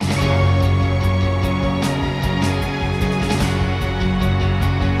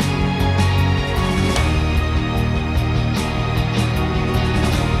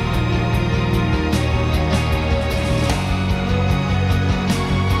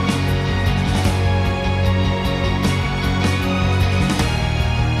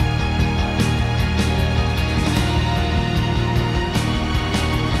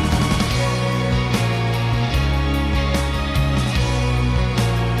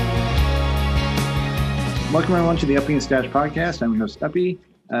Welcome everyone to the Uppy and Stash podcast. I'm your host Uppy.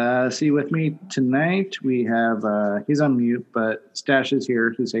 See with me tonight we have he's on mute, but Stash is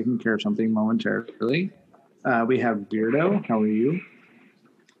here. He's taking care of something momentarily. We have Beardo. How are you?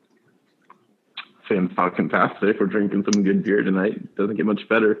 Fantastic. We're drinking some good beer tonight. Doesn't get much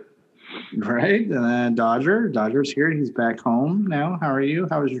better. Right. And then Dodger's here. He's back home now. How are you?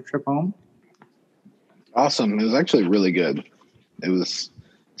 How was your trip home? Awesome. It was actually really good. It was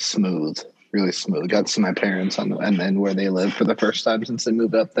smooth, really smooth. Got to see my parents and where they live for the first time since they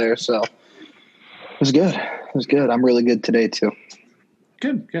moved up there. So it was good. It was good. I'm really good today too.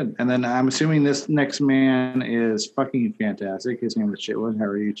 Good. And then I'm assuming this next man is fucking fantastic. His name is Chitwood. How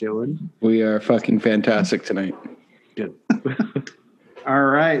are you, Chitwood? We are fucking fantastic tonight. Good. All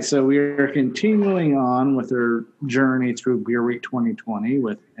right. So we are continuing on with our journey through Beer Week 2020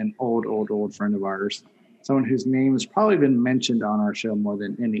 with an old friend of ours. Someone whose name has probably been mentioned on our show more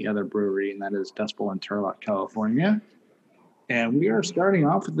than any other brewery, and that is Dust Bowl in Turlock, California. And we are starting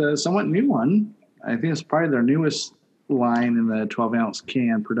off with a somewhat new one. I think it's probably their newest line in the 12-ounce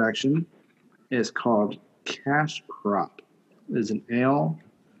can production. Is called Cash Crop. It is an ale.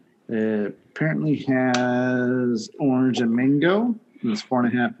 It apparently has orange and mango. It's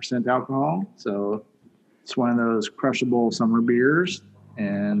 4.5% alcohol. So it's one of those crushable summer beers.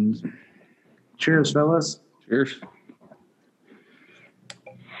 And cheers, fellas. Cheers.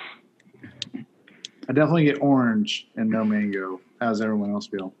 I definitely get orange and no mango. How does everyone else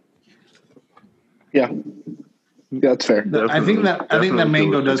feel? Yeah. That's fair. I think that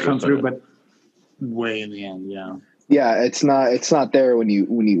mango does come through, but way in the end, yeah. Yeah, it's not there when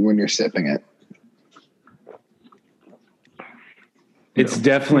you're sipping it. It's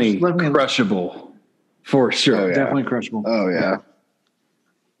definitely crushable for sure. Oh, yeah. Definitely crushable. Oh yeah.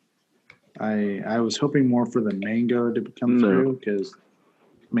 I was hoping more for the mango to come through because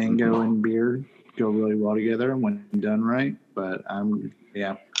mango and beer go really well together when done right. But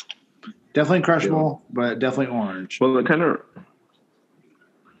definitely crushable, but definitely orange. Well, it kind of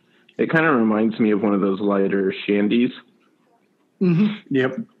reminds me of one of those lighter shandies. Mm-hmm.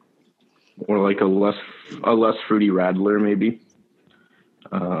 Yep. Or like a less fruity Radler, maybe.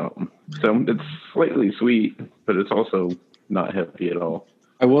 So it's slightly sweet, but it's also not heavy at all.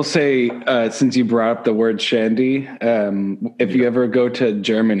 I will say, since you brought up the word shandy, if you ever go to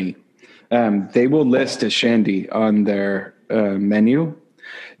Germany, they will list a shandy on their menu.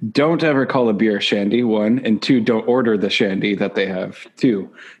 Don't ever call a beer shandy, one, and two, don't order the shandy that they have, two,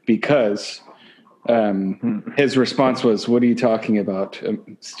 because his response was, "What are you talking about,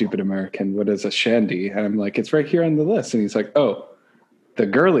 stupid American? What is a shandy?" And I'm like, "It's right here on the list." And he's like, "Oh, the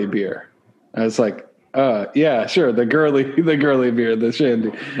girly beer." I was like, yeah, sure, the girly beer, the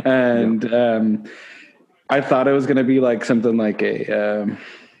shandy. And I thought it was going to be like something like a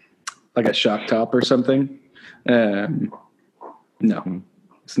shock top or something. No.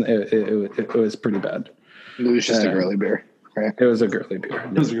 It was pretty bad. It was just a girly beer, right? It was a girly beer.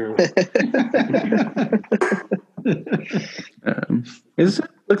 It was girly.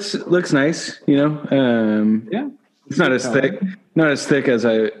 Looks nice, you know. Yeah, it's not as thick as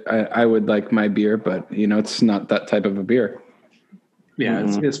I would like my beer, but you know, it's not that type of a beer. Yeah,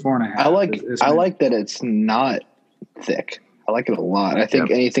 it's 4.5. I like that it's not thick. I like it a lot. I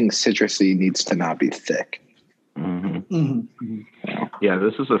think anything citrusy needs to not be thick. Mm-hmm. Mm-hmm. Yeah,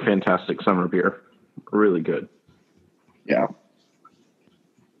 this is a fantastic summer beer. Really good. Yeah.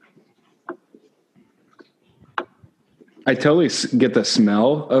 I totally get the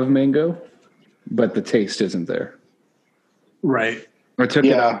smell of mango, but the taste isn't there. Right. I took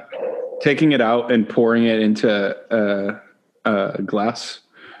it out, taking it out and pouring it into a glass,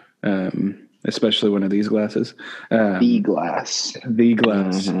 especially one of these glasses. The glass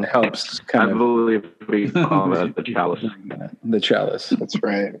helps. I believe we call that the chalice. The chalice. That's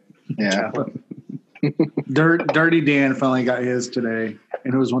right. Yeah. Dirty Dan finally got his today,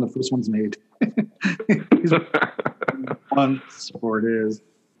 and it was one of the first ones made. He's once for it is.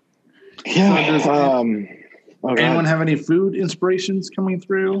 Yeah. So anyone have any food inspirations coming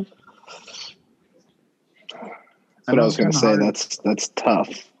through? What I was going to say, that's tough.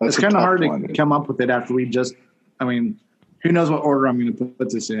 It's kind of hard to come up with it after we just, who knows what order I'm going to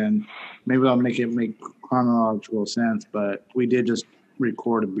put this in. Maybe I'll make chronological sense, but we did just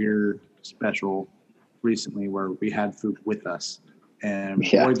record a beer special recently where we had food with us. And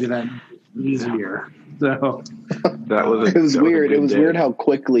boy, did that easier. So it was weird. It was weird how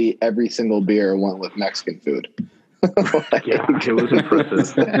quickly every single beer went with Mexican food. Yeah, it was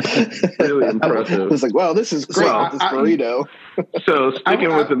impressive. Really impressive. It was like, wow, this is great. This burrito. So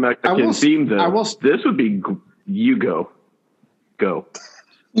sticking with the Mexican theme, though, this would be you go.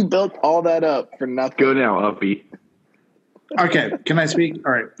 You built all that up for nothing. Go now, Uppy. Okay, can I speak?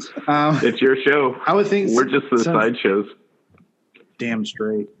 All right. It's your show. I would think We're just the sideshows. Damn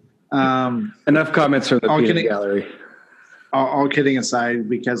straight. Enough comments from the All peanut kidding. gallery. All kidding aside,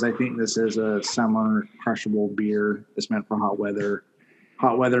 because I think this is a summer crushable beer. It's meant for hot weather.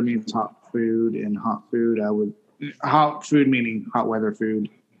 Hot weather means hot food, and hot food, hot food meaning hot weather food.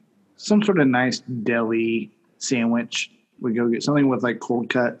 Some sort of nice deli sandwich. We go get something with like cold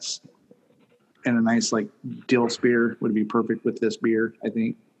cuts and a nice like dill spear would be perfect with this beer, I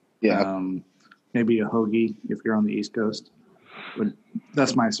think. Yeah. Maybe a hoagie if you're on the East Coast. But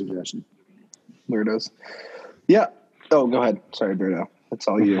that's my suggestion. Weirdos. Yeah. Oh, go ahead. Sorry, Bruno. That's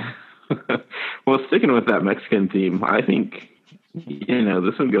all you. Well, sticking with that Mexican theme, I think,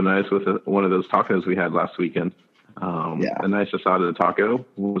 this would go nice with one of those tacos we had last weekend. A nice asada taco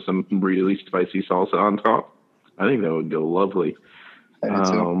with some really spicy salsa on top. I think that would go lovely. I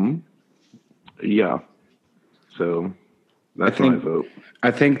do too. Yeah. So that's my vote.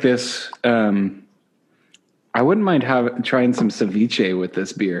 I think this, I wouldn't mind trying some ceviche with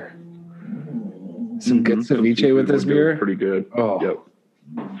this beer. Some good ceviche with this beer. Pretty good. Oh.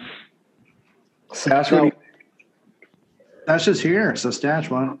 Yep. Stash, That's just here. So Stash,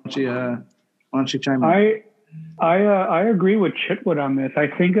 why don't you chime in? I agree with Chitwood on this. I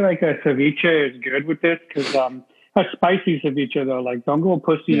think like a ceviche is good with this because a spicy ceviche though, like don't go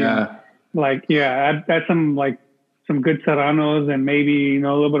pussy. Yeah. Add some good serranos and maybe a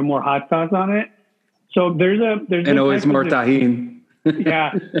little bit more hot sauce on it. So there's always more tahini.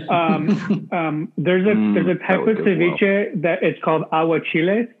 Yeah. There's a type of ceviche that it's called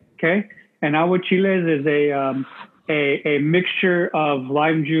aguachiles. Okay. And aguachiles is a mixture of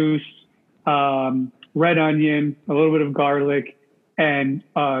lime juice, red onion, a little bit of garlic, and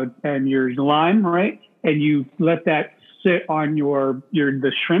your lime, right? And you let that sit on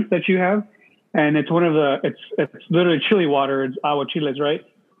the shrimp that you have. And it's it's literally chili water. It's aguachiles, right?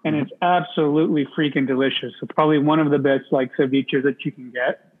 And it's absolutely freaking delicious. It's probably one of the best like ceviches that you can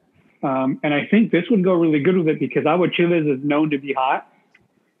get. And I think this would go really good with it because aguachiles is known to be hot.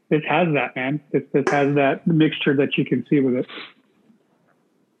 This has that, man. This has that mixture that you can see with it.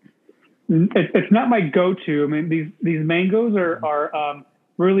 It's not my go-to. I mean, these mangoes are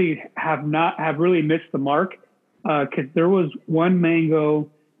really have really missed the mark. Because there was one mango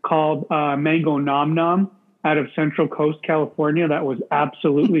called Mango Nom Nom out of Central Coast, California, that was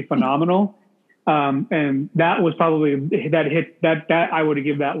absolutely phenomenal. And that was probably that I would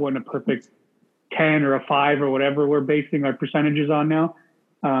give that one a perfect 10 or a 5 or whatever we're basing our percentages on now.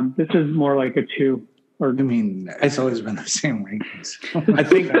 This is more like a 2. It's always been the same rankings. I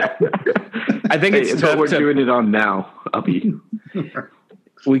think it's what we're doing it on now, Uppy.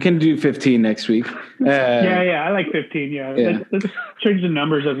 We can do 15 next week. I like 15. Yeah. Let's change the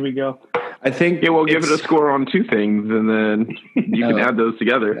numbers as we go. I think we'll give it a score on 2 things, and then you can add those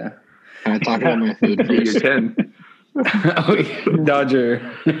together. Yeah. Can I talk about my food? Your 10. Dodger.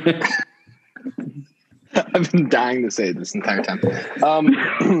 I've been dying to say it this entire time.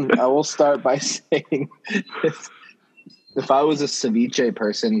 I will start by saying if I was a ceviche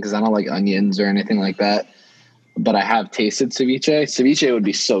person, because I don't like onions or anything like that, but I have tasted ceviche would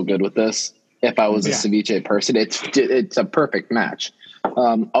be so good with this. If I was a ceviche person, it's a perfect match.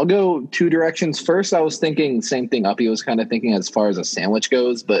 I'll go 2 directions. First, I was thinking same thing Uppy was kind of thinking as far as a sandwich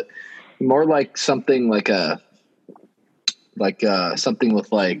goes, but more like something like something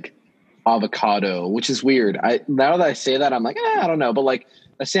with like avocado, which is weird. Now that I say that, I'm like, I don't know, but like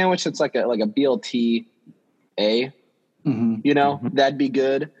a sandwich that's like a BLT that'd be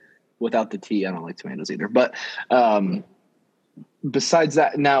good without the T. I don't like tomatoes either. But besides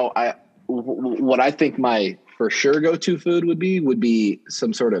that, now what I think my for sure go-to food would be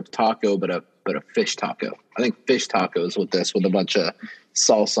some sort of taco, but a fish taco. I think fish tacos with a bunch of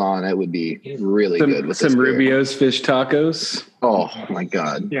salsa on it would be really good with some Rubio's fish tacos. Oh my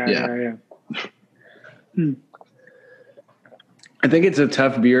God. Yeah. I think it's a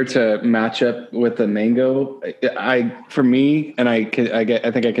tough beer to match up with the mango. For me, and I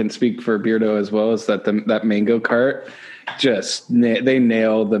think I can speak for Beardo as well, is that mango cart they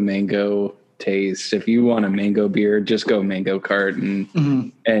nail the mango taste. If you want a mango beer, just go mango cart and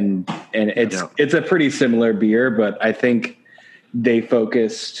it's a pretty similar beer, but I think they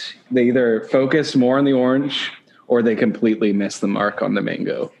either focused more on the orange or they completely missed the mark on the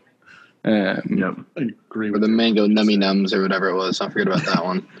mango. I agree or with the you. mango nummy nums or whatever it was. I forget about that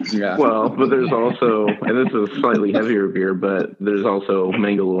one. Yeah. Well, but there's also, and this is a slightly heavier beer, but there's also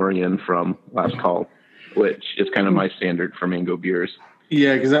Mandalorian from Last Call, which is kind of my standard for mango beers.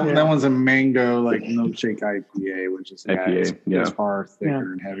 Yeah, because that one's a mango like milkshake IPA, which is IPA, it's far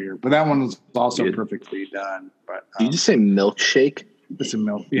thicker and heavier. But that one was also perfectly done. But Did you just say milkshake? It's a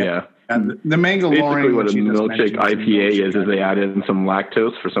milk. Yeah. And the mango. Basically, what a milkshake IPA is they add in some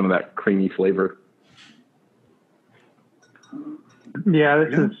lactose for some of that creamy flavor. Yeah,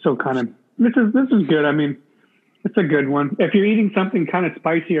 this is good. I mean, it's a good one. If you're eating something kind of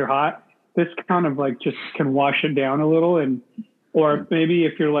spicy or hot, this kind of like just can wash it down a little, or maybe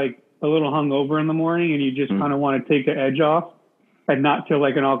if you're like a little hungover in the morning and you just kind of want to take the edge off and not feel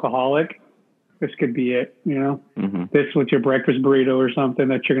like an alcoholic, this could be it. You know, this with your breakfast burrito or something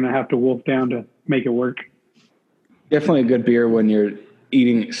that you're going to have to wolf down to make it work. Definitely a good beer when you're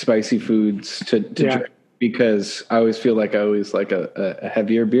eating spicy foods to drink, because I always feel like I always like a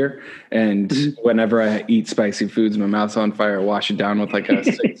heavier beer. And whenever I eat spicy foods, my mouth's on fire, I wash it down with like a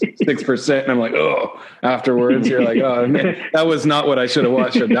 6%. And I'm like, oh, afterwards you're like, oh, man, that was not what I should have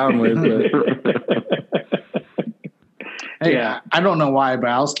washed it down with. Hey, I don't know why, but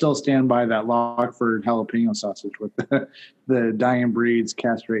I'll still stand by that Lockford jalapeno sausage with the Dying Breeds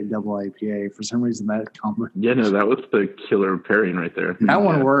Castrate Double IPA. For some reason, that combo. Yeah, no, that was the killer pairing right there. That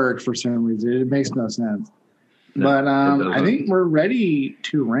one worked for some reason. It makes no sense. No, but I think we're ready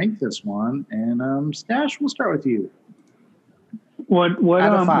to rank this one. And Stash, we'll start with you. What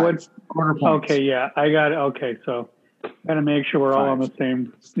out of 5, quarter points. Okay, yeah, I got it. Okay, so gotta make sure we're all on the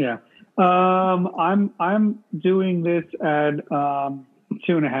same. Yeah. I'm doing this at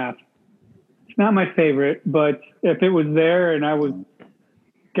 2.5. It's not my favorite, but if it was there and I was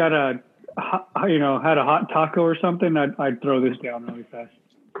had a hot taco or something, I'd throw this down really fast.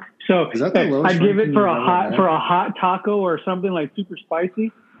 So I'd give it for a hot taco or something like super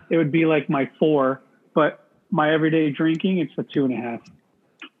spicy. It would be like my 4, but my everyday drinking, it's a 2.5.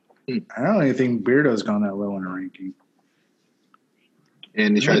 I don't even think Beardo's gone that low in a ranking.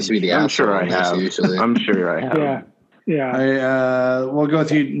 And he tries to be the I'm sure I have. Usually. I'm sure I have. Yeah. We'll go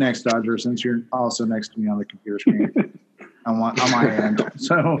with you next, Dodger, since you're also next to me on the computer screen on my end.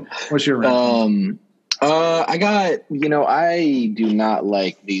 So, what's your ranking? I got. I do not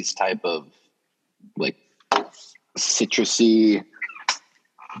like these type of like citrusy,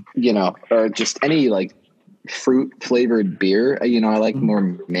 or just any like fruit flavored beer. I like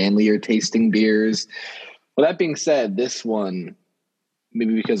more manlier tasting beers. Well, that being said, this one.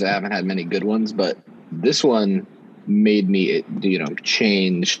 Maybe because I haven't had many good ones, but this one made me,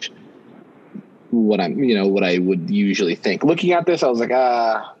 change what what I would usually think. Looking at this, I was like,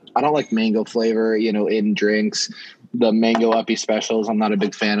 I don't like mango flavor, in drinks. The mango uppy specials, I'm not a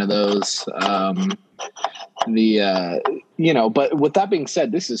big fan of those. But with that being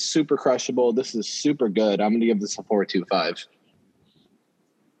said, this is super crushable. This is super good. I'm going to give this a 4.25.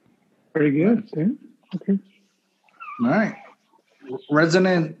 Pretty good. Yeah. Okay. All right.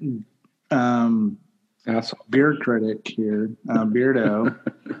 Resident beer critic here, Beardo.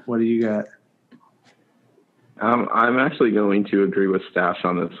 What do you got? I'm actually going to agree with Stash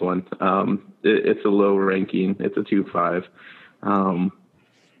on this one. It's a low ranking. It's a 2.5.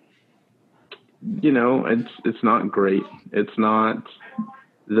 It's not great. It's not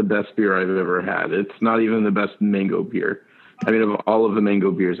the best beer I've ever had. It's not even the best mango beer. I mean, of all of the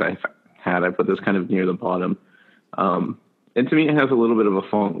mango beers I've had, I put this kind of near the bottom. And to me, it has a little bit of a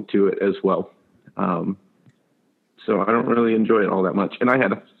funk to it as well. So I don't really enjoy it all that much. And I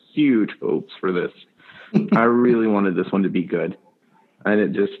had huge hopes for this. I really wanted this one to be good. And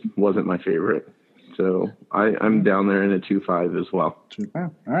it just wasn't my favorite. So I'm down there in a 2.5 as well.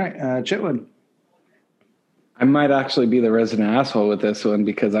 2.5. All right. Chitwood. I might actually be the resident asshole with this one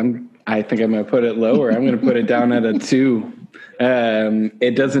because I think I'm going to put it lower. I'm going to put it down at a 2.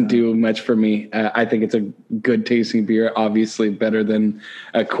 It doesn't do much for me. I think it's a good tasting beer, obviously better than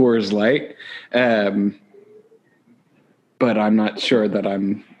a Coors Light. But I'm not sure that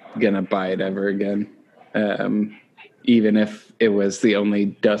I'm going to buy it ever again. Even if it was the only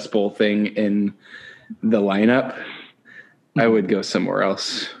Dust Bowl thing in the lineup, I would go somewhere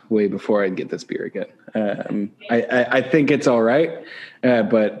else way before I'd get this beer again. I think it's all right,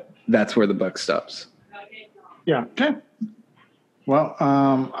 but that's where the buck stops. Yeah. Okay. Well,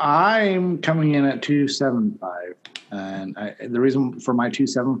 I'm coming in at 2.75, and the reason for my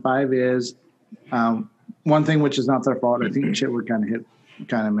 2.75 is one thing which is not their fault. I think Chitwood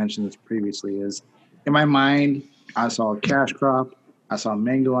kind of mentioned this previously. Is in my mind, I saw a cash crop, I saw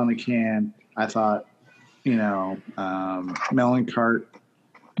mango on the can, I thought, melon cart,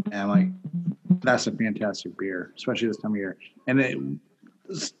 and I'm like, that's a fantastic beer, especially this time of year. And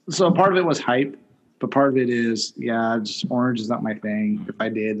so part of it was hype. But part of it is, just orange is not my thing. If I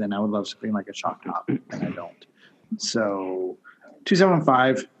did, then I would love something like a Shock Top, and I don't. So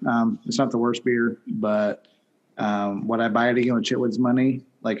 275. It's not the worst beer, but would I buy it again with Chitwood's money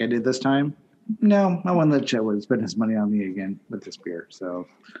like I did this time? No, I wouldn't let Chitwood spend his money on me again with this beer. So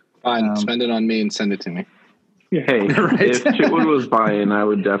fine, spend it on me and send it to me. Yeah. Hey, right. If Chitwood was buying, I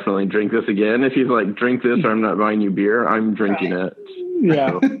would definitely drink this again. If he's like, drink this or I'm not buying you beer, I'm drinking it.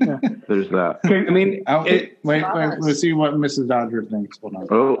 Yeah. So, there's that. I mean, wait, let's see what Mrs. Dodger thinks. Hold on.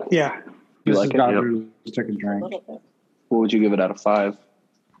 Oh. Yeah. You Mrs. like it? Dodger just took a drink. What would you give it out of 5?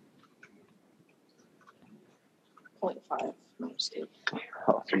 0.5. No, I'm just kidding.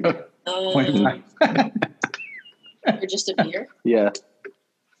 Oh, 0.5. Or just a beer? Yeah.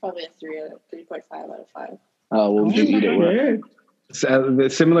 Probably a 3.5 out of 5. Oh, what would you eat it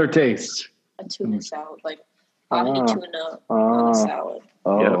with? Similar taste. A tuna salad, like ahi tuna on a salad.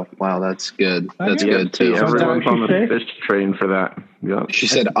 Oh, yeah. Wow, that's good. That's good too. Everyone's on the fish train for that. Yeah. She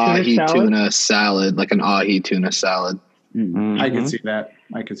said ahi tuna salad, like an ahi tuna salad. Mm-hmm. I can see that.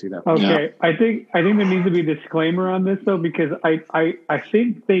 Okay, Yeah. I think there needs to be a disclaimer on this though, because I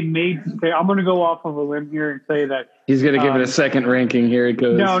think they made. I'm going to go off of a limb here and say that he's going to give it a second ranking. Here it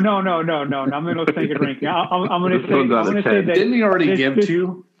goes. No. I'm going to go second ranking. I'm going to say that. Didn't he already give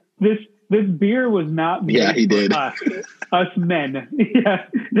two? This beer was not made he did. Us men. Yeah,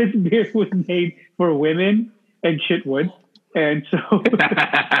 this beer was made for women and Chitwood. And so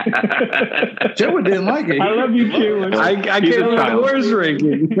Chitwood didn't like it. I love you, Chitwood. I can't do worse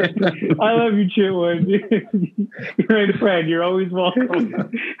ranking. I love you, Chitwood. You're a friend. You're always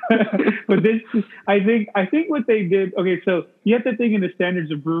welcome. But this, I think what they did. Okay, so you have to think in the standards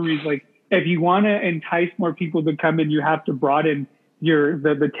of breweries. Like, if you want to entice more people to come in, you have to broaden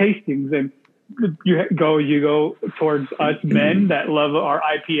the tastings, and you go towards us men that love our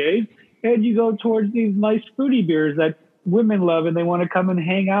IPAs, and you go towards these nice fruity beers that women love, and they want to come and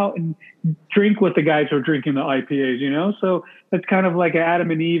hang out and drink with the guys who are drinking the IPAs, you know? So it's kind of like an Adam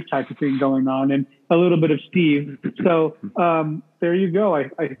and Eve type of thing going on, and a little bit of Steve. So there you go. I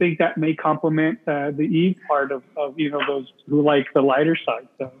think that may complement the Eve part of those who like the lighter side.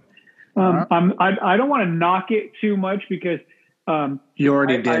 So I don't want to knock it too much because you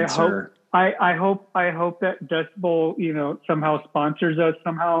already did, sir. I hope that Dust Bowl, somehow sponsors us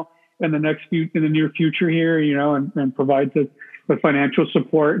somehow in the near future here, and provides us with financial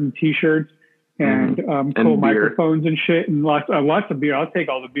support and T-shirts and cool microphones and shit and lots of beer. I'll take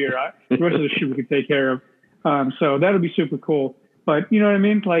all the beer. The rest of the shit we can take care of. So that'll be super cool. But you know what I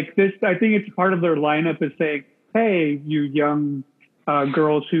mean? Like this, I think it's part of their lineup is saying, hey, you young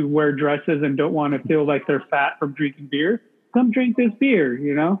girls who wear dresses and don't want to feel like they're fat from drinking beer, come drink this beer,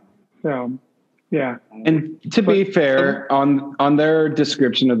 So, yeah. And to be fair, on their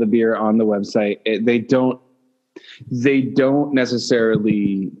description of the beer on the website, they don't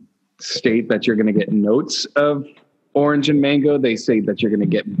necessarily state that you're going to get notes of orange and mango. They say that you're going to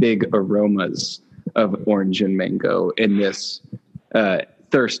get big aromas of orange and mango in this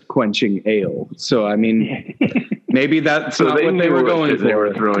thirst quenching ale. So, I mean, maybe that's not what they were going for. They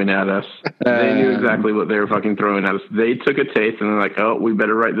were throwing at us. They knew exactly what they were fucking throwing at us. They took a taste and they're like, oh, we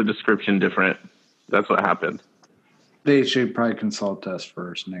better write the description different. That's what happened. They should probably consult us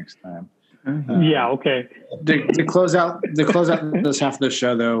first next time. Yeah. Okay. To close out this half of the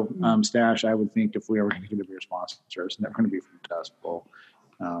show, though, Stash, I would think if we were going to get a beer sponsor, it's never going to be from Dust Bowl.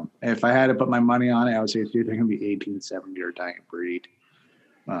 If I had to put my money on it, I would say it's either going to be 1870 or Dying Breed.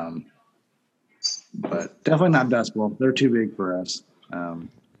 But definitely not Dust Bowl. They're too big for us.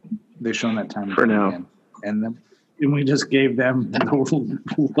 They've shown that time for now, and we just gave them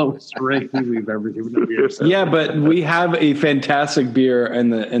the lowest ranking we've ever given a beer. So. Yeah, but we have a fantastic beer in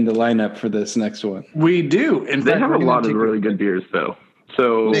the lineup for this next one. We do. They have a lot of really good beers, though.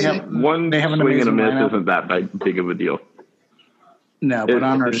 So they have swing and a miss isn't that big of a deal. No, but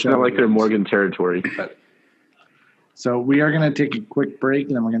on our it's show, not like they're Morgan territory. So we are going to take a quick break,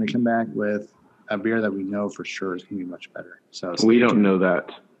 and then we're going to come back with a beer that we know for sure is going to be much better. So we don't know that.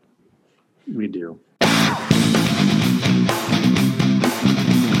 We do.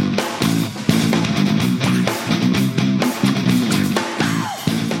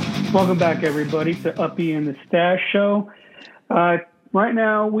 Welcome back, everybody, to Uppy and the Stash Show. Right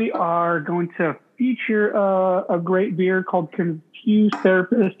now, we are going to feature a great beer called Confused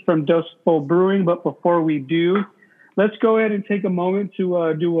Therapist from Dust Bowl Brewing. But before we do, let's go ahead and take a moment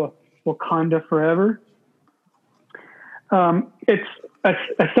to do a Wakanda Forever. It's a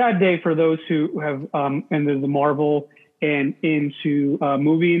sad day for those who have into the Marvel and into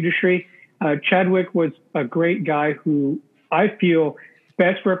movie industry. Chadwick was a great guy who I feel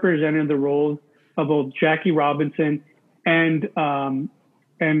best represented the roles of both Jackie Robinson and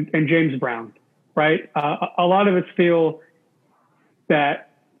James Brown, right? A lot of us feel that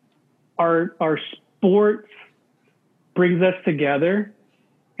our sports brings us together.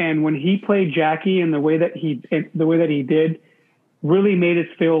 And when he played Jackie and the way that he did really made us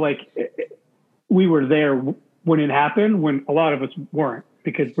feel like we were there when it happened, when a lot of us weren't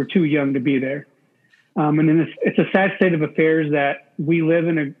because we're too young to be there. And then it's a sad state of affairs that we live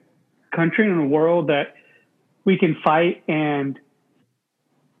in a country and a world that we can fight and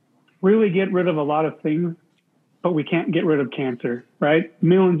really get rid of a lot of things, but we can't get rid of cancer, right?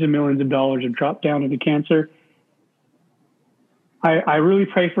 Millions and millions of dollars have dropped down into cancer. I really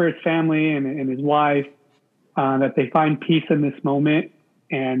pray for his family and his wife, that they find peace in this moment.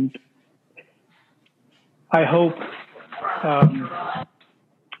 And I hope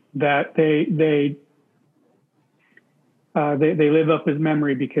that they live up his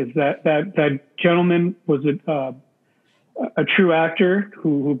memory, because that gentleman was a true actor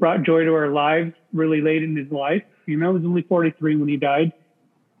who brought joy to our lives really late in his life. He was only 43 when he died.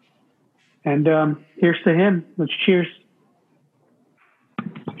 And here's to him. Let's cheers.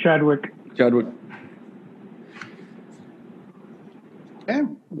 Chadwick. Okay.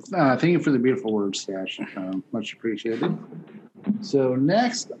 Thank you for the beautiful words, Stash. Much appreciated. So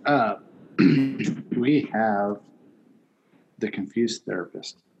next up, we have the confused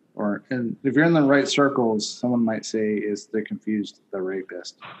therapist. And if you're in the right circles, someone might say is the confused the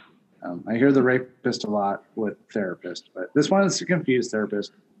rapist. I hear the rapist a lot with therapist, but this one is the confused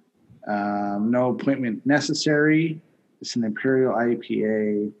therapist. No appointment necessary. It's an Imperial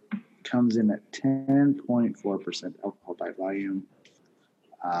IPA. Comes in at 10.4% alcohol by volume.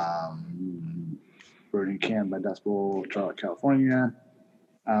 Brewed and canned by Dust Bowl, Charlotte, California.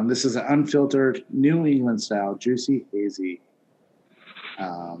 This is an unfiltered New England style, juicy, hazy.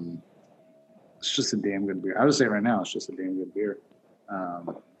 It's just a damn good beer. I would say right now it's just a damn good beer.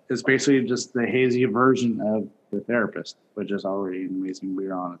 It's basically just the hazy version of the therapist, which is already an amazing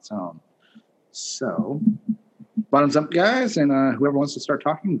beer on its own. So, bottoms up, guys, and whoever wants to start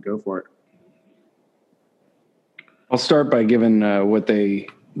talking, go for it. I'll start by giving what they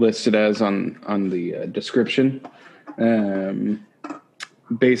listed as on the description.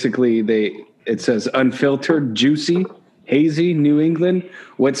 Basically, it says unfiltered, juicy, hazy, New England.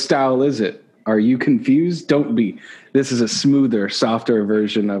 What style is it? Are you confused? Don't be. This is a smoother, softer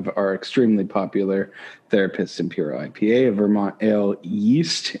version of our extremely popular Therapist Imperial IPA, a Vermont ale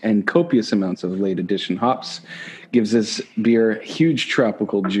yeast and copious amounts of late edition hops. Gives this beer huge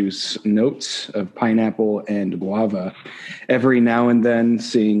tropical juice notes of pineapple and guava. Every now and then,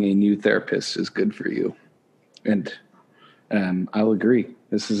 seeing a new therapist is good for you. And I'll agree.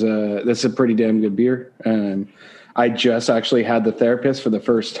 This is a pretty damn good beer. I just actually had the therapist for the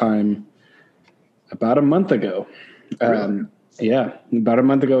first time about a month ago. Really? Yeah, about a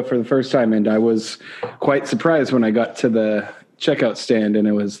month ago for the first time. And I was quite surprised when I got to the checkout stand and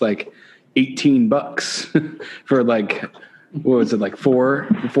it was like $18 for like, what was it, like four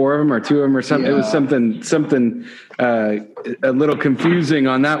of them or two of them or something? Yeah. It was something a little confusing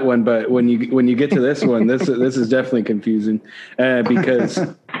on that one. But when you get to this one, this is definitely confusing because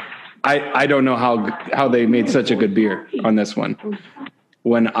I don't know how they made such a good beer on this one.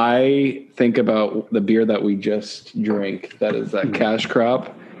 When I think about the beer that we just drank, that is that Cash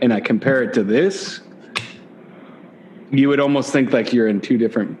Crop, and I compare it to this, you would almost think like you're in two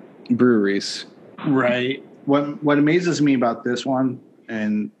different breweries. Right. What amazes me about this one,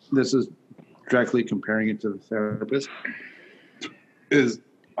 and this is directly comparing it to the therapist, is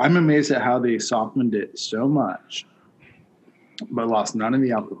I'm amazed at how they softened it so much, but lost none of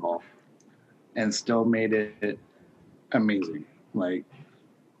the alcohol, and still made it amazing. Like,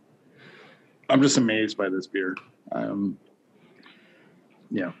 I'm just amazed by this beer.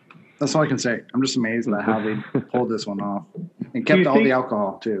 Yeah, that's all I can say. I'm just amazed at how they pulled this one off and kept all the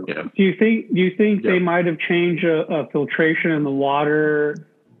alcohol too. Yeah. Do you think they might have changed a filtration in the water,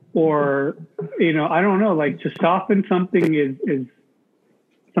 or I don't know, like to soften something is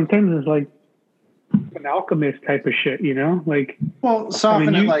sometimes it's like an alchemist type of shit, like. Well,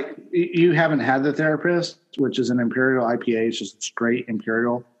 soften it like you haven't had the therapist, which is an Imperial IPA. It's just straight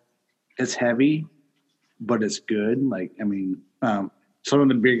Imperial. It's heavy, but it's good. Like, some of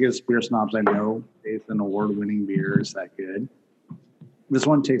the biggest beer snobs I know, it's an award-winning beer. Is that good? This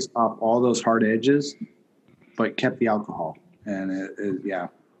one takes off all those hard edges, but kept the alcohol, and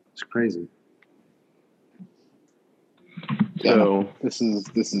it's crazy. So this is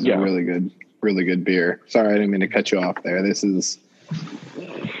a really good beer. Sorry, I didn't mean to cut you off there. This is.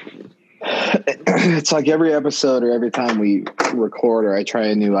 It's like every episode or every time we record or I try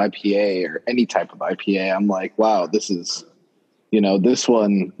a new IPA or any type of IPA, I'm like, wow, this is, this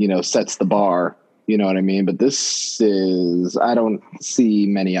one, sets the bar You know what I mean? But this is, I don't see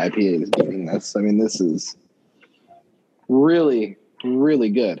many IPAs doing this. I mean, this is really, really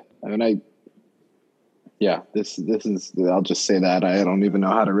good. I mean, this is, I'll just say that. I don't even know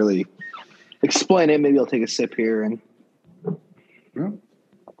how to really explain it. Maybe I'll take a sip here and.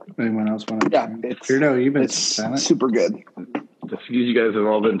 Anyone else want to? Yeah, it's super good. Just because you guys have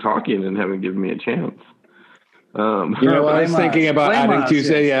all been talking and haven't given me a chance. I was thinking about adding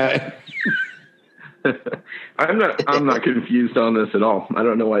Tuesday. Yeah. I'm not confused on this at all. I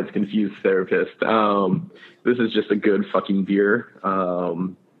don't know why it's confused therapist. This is just a good fucking beer.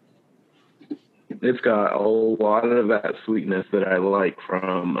 It's got a lot of that sweetness that I like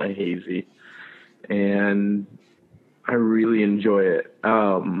from a hazy, and I really enjoy it.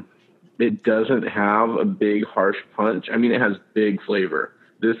 It doesn't have a big harsh punch. I mean, it has big flavor.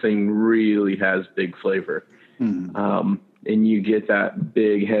 This thing really has big flavor. And you get that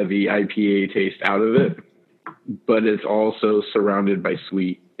big, heavy IPA taste out of it, but it's also surrounded by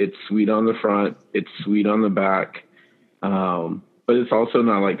sweet. It's sweet on the front. It's sweet on the back. But it's also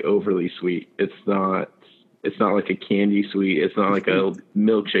not like overly sweet. It's not like a candy sweet. It's not like a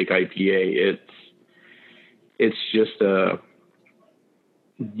milkshake IPA. It's just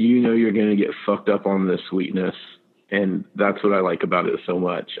you're going to get fucked up on the sweetness. And that's what I like about it so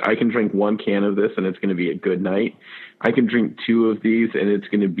much. I can drink one can of this and it's going to be a good night. I can drink two of these and it's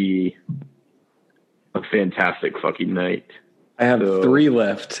going to be a fantastic fucking night. I have 3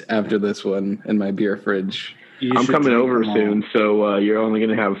 left after this one in my beer fridge. I'm coming over soon, so you're only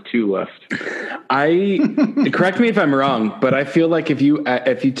going to have 2 left. Correct me if I'm wrong, but I feel like if you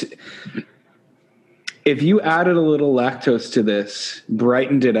added a little lactose to this,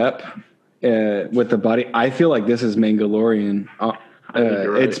 brightened it up with the body, I feel like this is Mangalorean.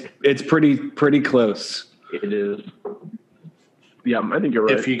 Right. It's pretty close. It is. Yeah, I think you're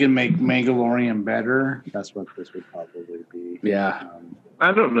right. If you can make Mangalorean better, that's what this would probably be. Yeah.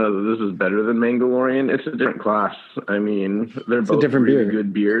 I don't know that this is better than Mangalorean. It's a different class. I mean, they're both different really beer.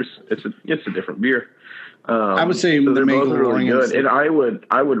 good beers. It's a different beer. I would say so they're both really Mangalorean good, and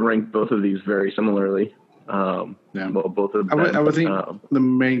I would rank both of these very similarly. Well, both of them. I would think the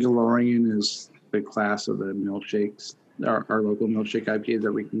Mangalorean is the class of the milkshakes, our local milkshake IPAs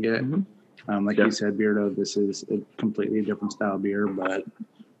that we can get. Like you said, Beardo, this is a completely different style beer, but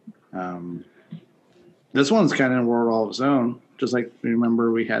this one's kind of in a world all of its own. Just like,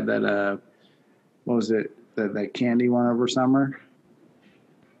 remember we had that, what was it, that candy one over summer?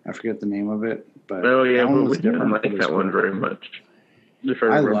 I forget the name of it, but that one was different. I like that one very much.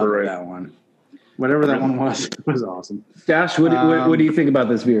 I love that one. Whatever that one was, it was awesome. Stash, what do you think about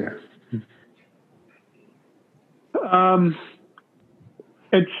this beer?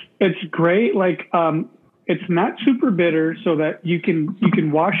 It's great. Like, it's not super bitter, so that you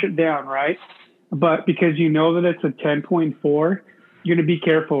can wash it down, right? But because you know that it's a 10.4, you're going to be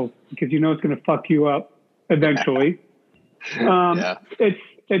careful because you know it's going to fuck you up eventually.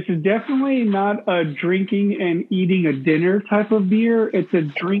 It's definitely not a drinking and eating a dinner type of beer. It's a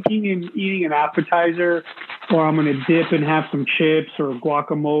drinking and eating an appetizer, or I'm going to dip and have some chips or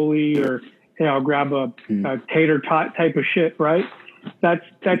guacamole, or hey, I'll grab a tater tot type of shit, right? That's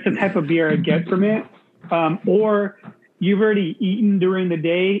the type of beer I get from it. Or you've already eaten during the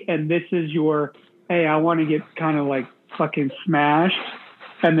day and this is your, hey, I want to get kind of like fucking smashed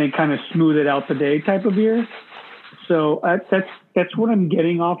and then kind of smooth it out the day type of beer. So that's what I'm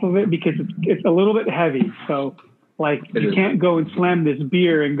getting off of it, because it's a little bit heavy. So like you can't go and slam this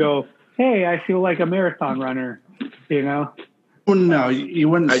beer and go, hey, I feel like a marathon runner, you know? Well, no, you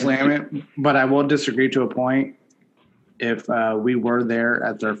wouldn't slam it, but I will disagree to a point. If we were there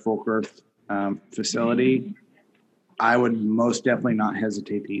at their Fort Worth facility, I would most definitely not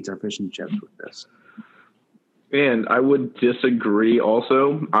hesitate to eat our fish and chips with this. And I would disagree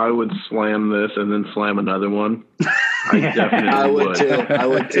also. I would slam this and then slam another one. I definitely would. I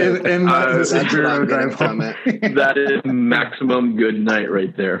would too. And that's what I'm getting from it. That is maximum good night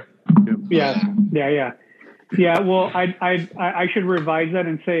right there. Yeah. Well, I should revise that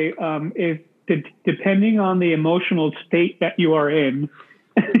and say, if depending on the emotional state that you are in,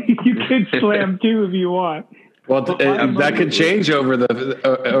 you can slam 2 if you want. Well, that could change over the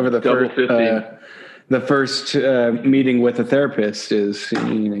first meeting with a therapist. Is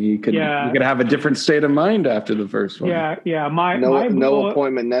you could have a different state of mind after the first one. Yeah. No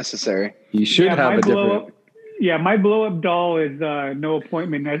appointment necessary. You should have a different. My blow up doll is no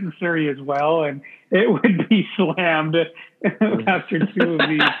appointment necessary as well, and it would be slammed after 2 of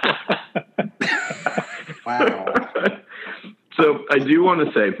these. Wow. So I do want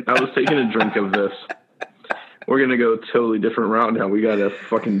to say, I was taking a drink of this. We're going to go a totally different route now. We got to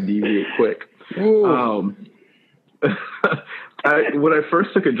fucking deviate quick. When I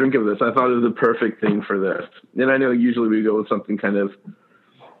first took a drink of this, I thought it was the perfect thing for this. And I know usually we go with something kind of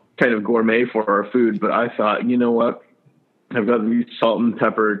gourmet for our food, but I thought, you know what? I've got these salt and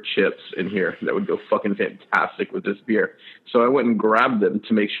pepper chips in here that would go fucking fantastic with this beer. So I went and grabbed them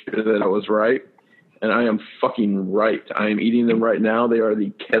to make sure that I was right. And I am fucking right. I am eating them right now. They are the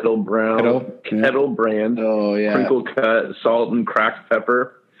Kettle brand. Oh, yeah. Crinkle cut salt and cracked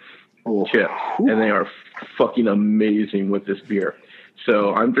pepper chips. And they are fucking amazing with this beer.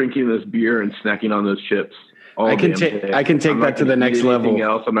 So I'm drinking this beer and snacking on those chips. I can take that to the next level.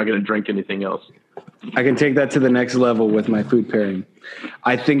 I'm not going to drink anything else. I can take that to the next level with my food pairing.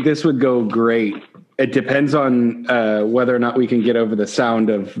 I think this would go great. It depends on whether or not we can get over the sound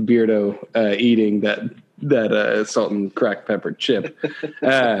of Beardo eating that salt and cracked pepper chip.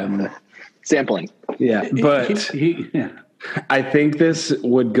 Sampling. Yeah, but I think this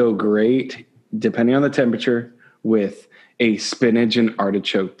would go great, depending on the temperature, with a spinach and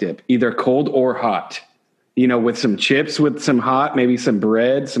artichoke dip, either cold or hot. You know, with some chips, with some hot, maybe some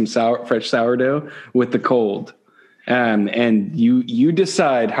bread, some fresh sourdough with the cold. And you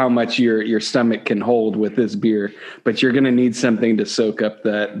decide how much your stomach can hold with this beer, but you're going to need something to soak up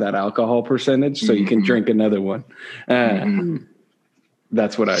that alcohol percentage so you can drink another one.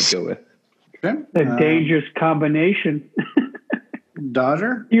 That's what I'd go with. A dangerous combination.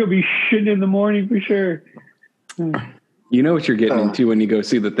 Dodger? You'll be shitting in the morning for sure. You know what you're getting into when you go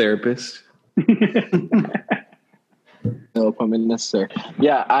see the therapist. No appointment necessary.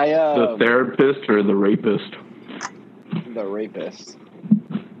 Yeah, the therapist or the rapist? The rapist.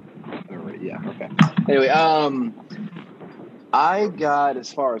 Yeah, okay. Anyway, I got,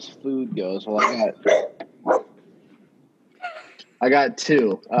 as far as food goes, I got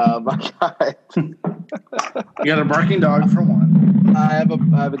two. You got a barking dog for one. I have a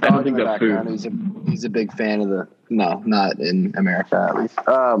dog in the background. He's a big fan of no, not in America at least.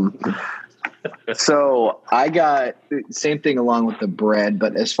 So I got same thing along with the bread,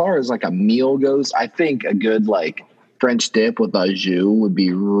 but as far as like a meal goes, I think a good like French dip with au jus would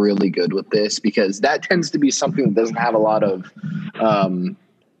be really good with this, because that tends to be something that doesn't have a lot of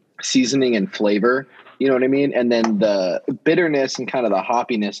seasoning and flavor. You know what I mean? And then the bitterness and kind of the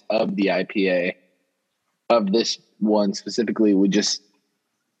hoppiness of the IPA of this one specifically would just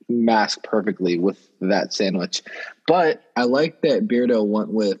mask perfectly with that sandwich. But I like that Beardo went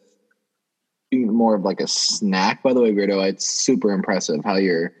with more of like a snack. By the way, Beardo, it's super impressive how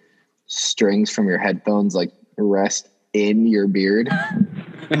your strings from your headphones like rest in your beard.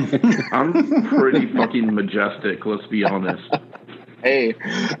 I'm pretty fucking majestic, let's be honest. Hey,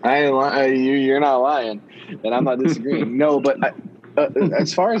 I ain't lying. You're not lying, and I'm not disagreeing. No, but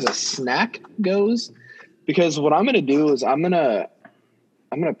as far as a snack goes, because what I'm gonna do is I'm gonna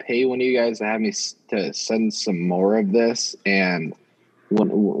pay one of you guys to have me to send some more of this. And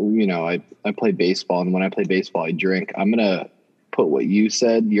when I play baseball, and when I play baseball, I drink. I'm gonna put what you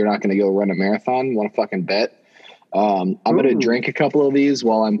said. You're not gonna go run a marathon. Want to fucking bet? I'm gonna drink a couple of these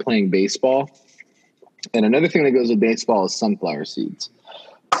while I'm playing baseball. And another thing that goes with baseball is sunflower seeds.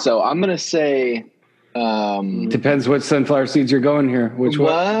 So I'm gonna say. Depends what sunflower seeds you're going here. Which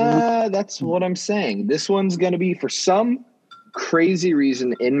one? That's what I'm saying. This one's gonna be, for some crazy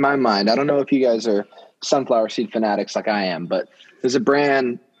reason in my mind, I don't know if you guys are sunflower seed fanatics like I am, but there's a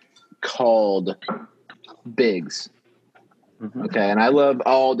brand called Biggs. Mm-hmm. Okay, and I love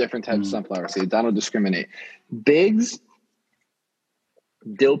all different types of sunflower seeds. I don't discriminate. Biggs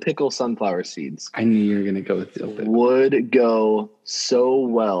dill pickle sunflower seeds. I knew you were going to go with dill pickle. Would go so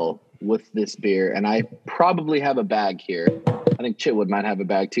well with this beer, and I probably have a bag here. I think Chitwood might have a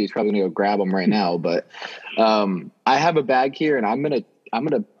bag too. He's probably going to go grab them right now, but I have a bag here, and I'm gonna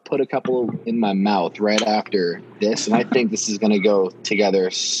put a couple in my mouth right after this, and I think this is going to go together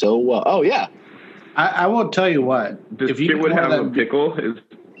so well. Oh yeah, I will tell you what. Does Chitwood have a pickle?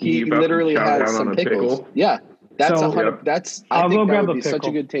 He literally has some pickles. Yeah. That's I think that would be such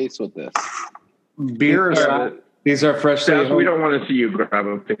a good taste with this. Beer these are freshly. We don't want to see you grab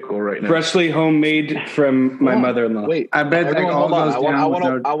a pickle right now. Freshly homemade from my mother-in-law. Wait, I bet that all goes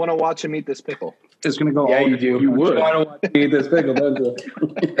down. I want to watch him eat this pickle. It's going to go. Yeah, you do. You would want to watch me eat this pickle, don't you?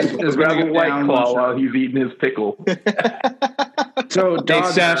 Just grab a White Claw while he's eating his pickle. So, hey,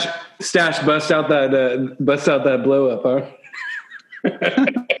 Stash, bust out that blow up, huh?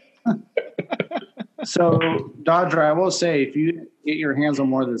 So, Dodger, I will say, if you get your hands on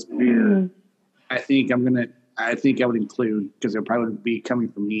more of this beer, I think I would include, because it probably would be coming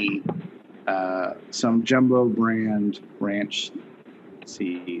from me, some Jumbo brand ranch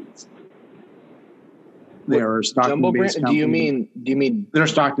seeds. They are Stockton Jumbo based brand? Do you mean they're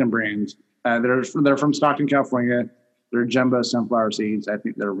Stockton brands? They're from Stockton, California. They're jumbo sunflower seeds. I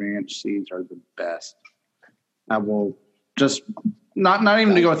think their ranch seeds are the best. I will just not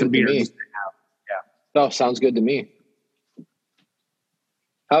even to go with the beer. Yeah. Oh, sounds good to me.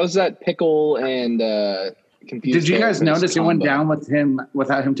 How's that pickle and confused? Did you guys notice it went down with him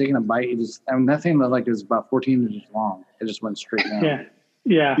without him taking a bite? That thing looked like it was about 14 inches long. It just went straight down.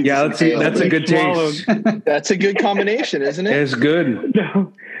 Yeah. That's a good taste. That's a good combination, isn't it? It's good.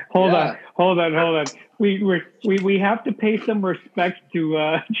 No, hold on. We have to pay some respect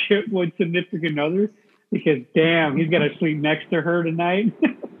to Chipwood's significant other, because damn, he's got to sleep next to her tonight.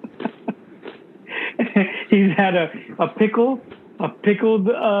 He's had a pickled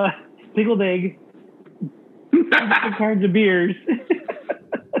egg, two kinds of beers.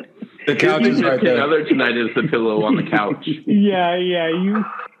 The couch is right there. Other tonight is the pillow on the couch.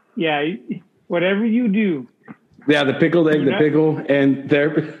 Whatever you do. Yeah, the pickled egg, the pickle, and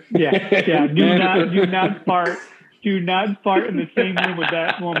there. Yeah. Do not fart. Do not fart in the same room with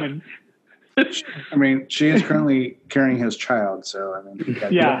that woman. I mean, she is currently carrying his child, so I mean,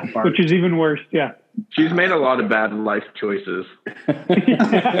 which is even worse. Yeah, she's made a lot of bad life choices,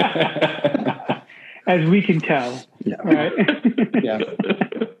 as we can tell. Yeah, right. Yeah.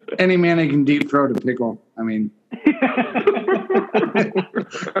 Any man who can deep throat a pickle. I mean.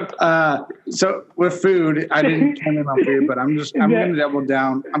 So with food, I didn't come in on food, but I'm going to double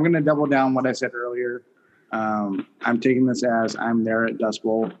down. I'm going to double down what I said earlier. I'm taking this as I'm there at Dust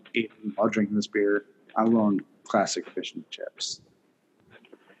Bowl eating while drinking this beer. I'm going classic fish and chips.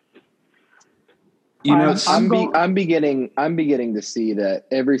 You know, I'm beginning to see that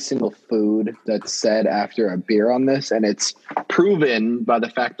every single food that's said after a beer on this, and it's proven by the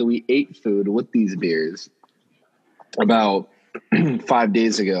fact that we ate food with these beers about 5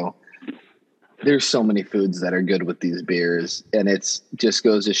 days ago. There's so many foods that are good with these beers, and it's just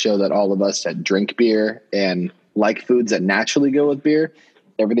goes to show that all of us that drink beer and like foods that naturally go with beer,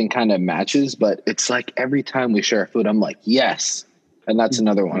 everything kind of matches. But it's like every time we share food, I'm like, yes. And that's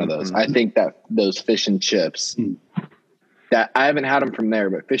another one of those. I think that those fish and chips, that I haven't had them from there,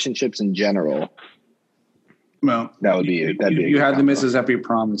 but fish and chips in general. Well, that'd be you had the Mississippi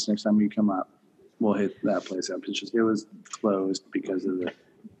Promise next time you come up. We'll hit that place up. It's just, it was closed because of the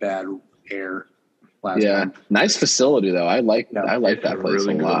bad air. Time. Nice facility though. I like that place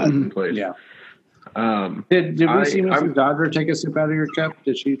really a lot. Place. Yeah. Did we see Mrs. Dodger take a sip out of your cup?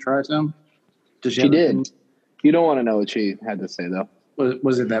 Did she try some? She did. You don't want to know what she had to say though.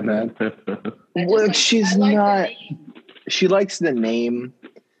 Was it that bad? Well, she's not. She likes the name.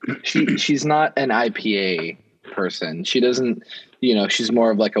 She's not an IPA person. She doesn't. You know, she's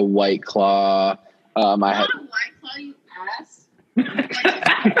more of like a White Claw. White Claw, you ass.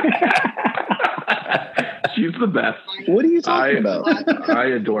 She's the best. What are you talking about? I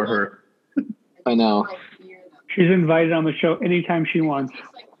adore her. I know. She's invited on the show anytime she wants.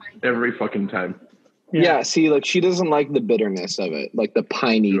 Every fucking time. Yeah, see, like she doesn't like the bitterness of it, like the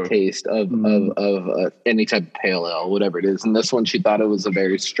piney taste of any type of pale ale, whatever it is. And this one, she thought it was a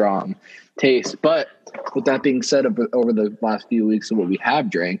very strong taste. But with that being said, over the last few weeks of what we have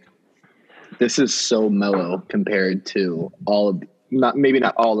drank, this is so mellow compared to maybe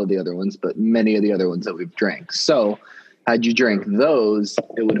not all of the other ones, but many of the other ones that we've drank. So had you drank those,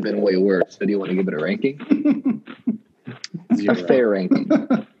 it would have been way worse. So do you want to give it a ranking? A fair ranking.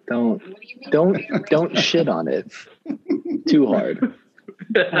 Don't shit on it too hard.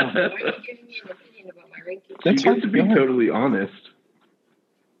 Why are you giving me an opinion about my ranking? That's hard to be totally honest.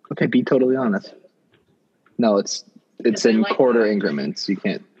 Okay, be totally honest. No, it's in quarter increments. You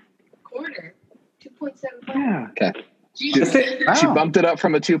can't. Quarter? 2.75? Yeah. Okay. Wow. She bumped it up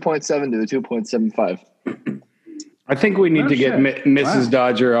from a 2.7 to a 2.75. I think we need to get Mrs.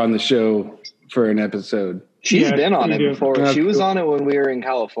 Dodger on the show for an episode. She's been on it before. Okay. She was on it when we were in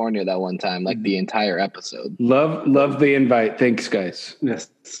California that one time, like the entire episode. Love the invite. Thanks, guys.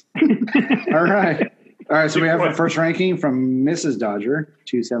 Yes. All right. So we have our first ranking from Mrs. Dodger,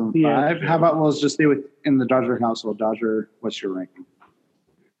 275. Yeah. How about we'll just stay in the Dodger household. Dodger, what's your ranking?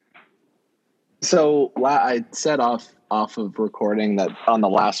 So I said off of recording that on the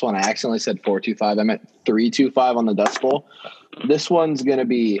last one, I accidentally said 425. I meant 325 on the Dust Bowl. This one's going to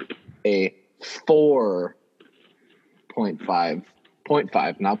be a 4.5,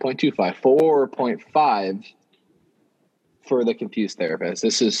 not 0.25, 4.5 for the Confused Therapist.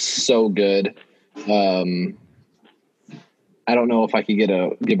 This is so good. I don't know if I could give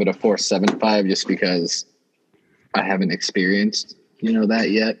it a 4.75 just because I haven't experienced, that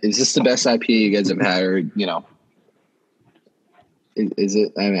yet. Is this the best IPA you guys have had, or, Is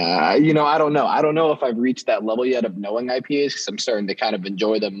it? I mean, I don't know. I don't know if I've reached that level yet of knowing IPAs because I'm starting to kind of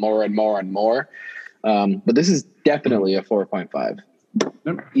enjoy them more and more and more. But this is definitely a 4.5.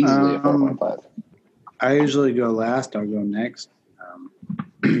 Easily a 4.5. I usually go last. I'll go next.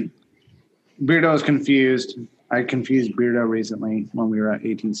 Beardo is confused. I confused Beardo recently when we were at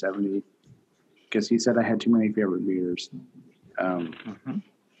 1870 because he said I had too many favorite beers.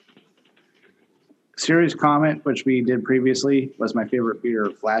 Serious comment, which we did previously, was my favorite beer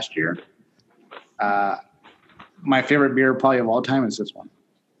of last year. My favorite beer probably of all time is this one.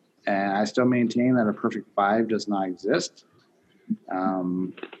 And I still maintain that a perfect 5 does not exist. I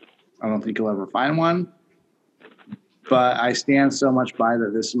don't think you'll ever find one. But I stand so much by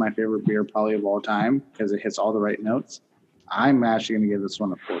that this is my favorite beer probably of all time because it hits all the right notes. I'm actually going to give this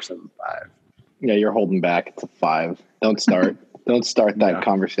one a 4.75. Yeah, you're holding back. It's a 5. Don't start. Don't start that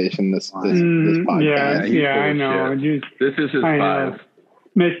conversation. This podcast. Yeah, I know. This is his 5,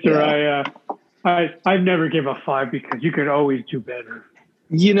 Mister. Yeah. I've never give a 5 because you could always do better.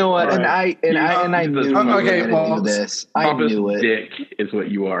 You know what? Right. And I knew you were going to do this. I knew it. Dick is what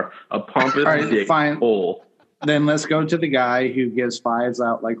you are. A pompous dick hole. Then let's go to the guy who gives 5s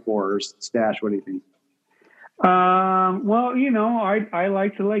out like whores. Stash, what do you think? Well, I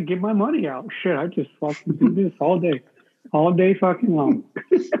like to give my money out. Shit, I just fucking do this all day fucking long.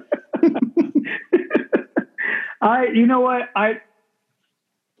 You know what?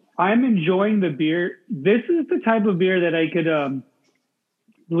 I'm enjoying the beer. This is the type of beer that I could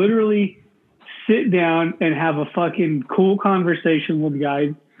literally sit down and have a fucking cool conversation with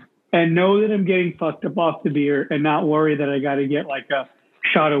guys and know that I'm getting fucked up off the beer and not worry that I got to get like a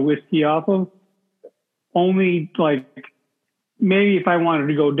shot of whiskey off of. Only like maybe if I wanted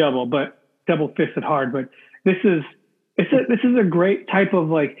to go double fisted hard. But this is a great type of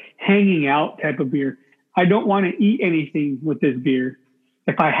like hanging out type of beer. I don't want to eat anything with this beer.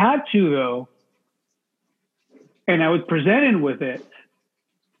 If I had to though, and I was presented with it,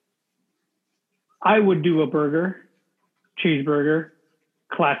 I would do a burger, cheeseburger,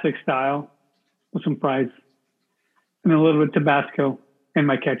 classic style with some fries and a little bit of Tabasco and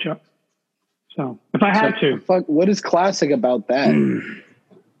my ketchup. So if I had to, what is classic about that?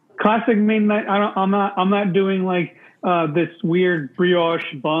 Classic mean I'm not doing like this weird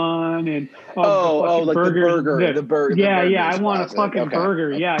brioche bun and like burgers. the burger. Yeah. I want a fucking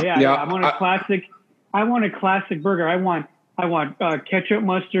burger. Yeah. I want a classic. I want a classic burger. I want ketchup,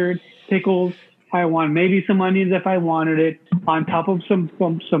 mustard, pickles. I want maybe some onions if I wanted it, on top of some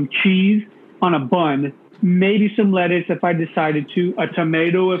cheese on a bun, maybe some lettuce if I decided to, a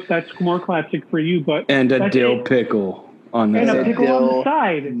tomato if that's more classic for you, and a dill pickle on the side. And a pickle on the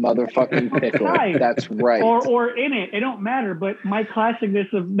side. Motherfucking pickle. That's right. Or in it. It don't matter, but my classicness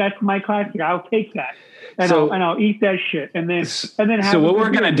that's my classic. I'll take that. And I'll eat that shit, and then have. So what we're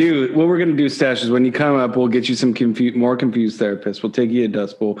gonna do, Stash, is when you come up, we'll get you some more confused therapists. We'll take you to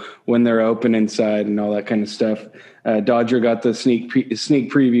Dust Bowl when they're open inside and all that kind of stuff. Dodger got the sneak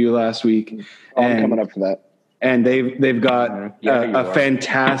preview last week. I'm coming up for that. And they've got a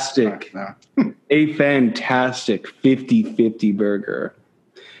fantastic 50-50 burger.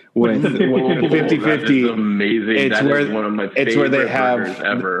 With 50-50, amazing. It's one of my favorite where they have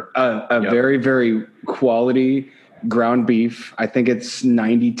ever. a very, very quality ground beef. I think it's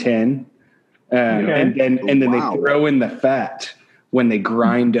 90-10. And then they throw in the fat when they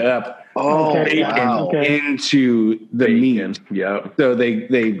grind up bacon into the meat. Yeah. So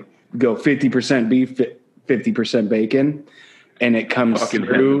they go 50% beef, 50% bacon. And it comes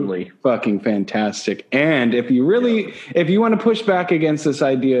through fucking fantastic. And if you want to push back against this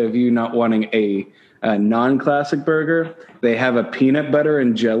idea of you not wanting a non-classic burger, they have a peanut butter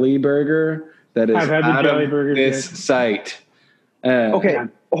and jelly burger that is out of this site. Okay,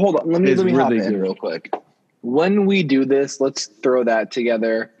 hold on. Let me hop in real quick. When we do this, let's throw that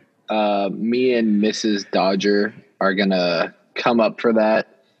together. Me and Mrs. Dodger are going to come up for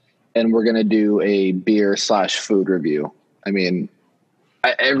that, and we're going to do a beer/food review. I mean,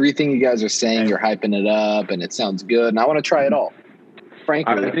 everything you guys are saying, you're hyping it up, and it sounds good, and I want to try it all.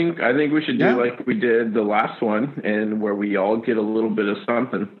 Frankly, I think we should do like we did the last one, and where we all get a little bit of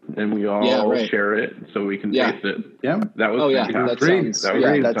something, and we all share it, so we can taste it. Yeah, that was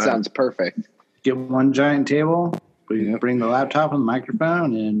that sounds perfect. Get one giant table. We bring the laptop and the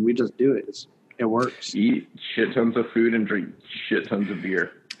microphone, and we just do it. It works. Eat shit tons of food and drink shit tons of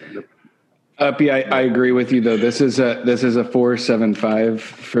beer. Uppy, I agree with you though. This is a 4.75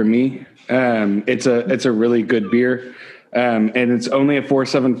 for me. It's a really good beer. And it's only a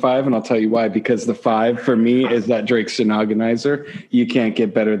 4.75, and I'll tell you why. Because the 5 for me is that Drake Steganizer. You can't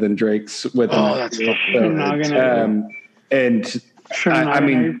get better than Drake's with that's and I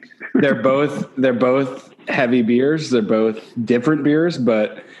mean, they're both heavy beers. They're both different beers,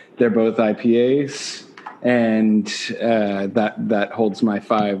 but they're both IPAs, and that holds my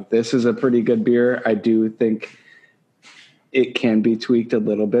 5. This is a pretty good beer. I do think it can be tweaked a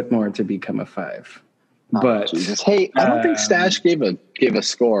little bit more to become a 5. But Jesus. Hey, I don't think Stash gave a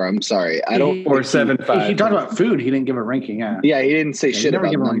score. I'm sorry. I don't. Or 7.5. He talked about food. He didn't give a ranking. Yeah, he didn't say shit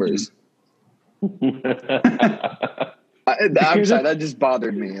about numbers. I'm sorry, that just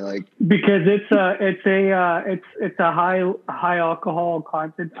bothered me. Like, because it's a high alcohol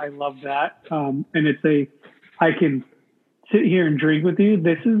content. I love that. And I can sit here and drink with you.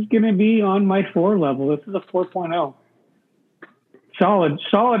 This is gonna be on my 4 level. This is a 4.0. Solid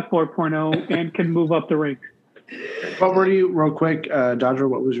 4.0, and can move up the ranks. What were you, real quick, Dodger?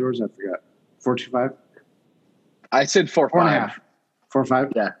 What was yours? I forgot. 4.25. I said 4.5.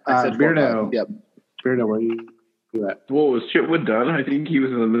 4.5. Yeah, I said Beardo. Yep. Beardo, where are you at? Well, was Chitwood done? I think he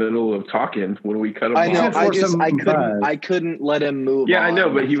was in the middle of talking when we cut him I know. off. I couldn't let him move. Yeah, I know,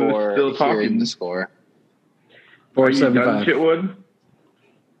 but he was still talking. The score. Are you done, Chitwood?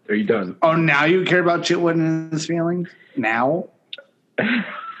 Are you done? Oh, now you care about Chitwood and his feelings? Now?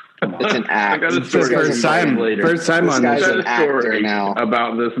 It's an act. I got a story first time on this. I got a actor story now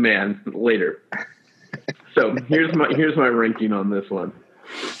about this man later. So here's my ranking on this one.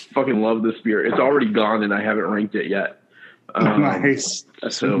 Fucking love this beer. It's already gone and I haven't ranked it yet. Nice.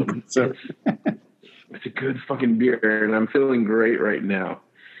 So it's a good fucking beer and I'm feeling great right now.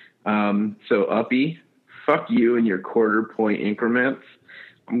 So Uppy, fuck you and your quarter point increments.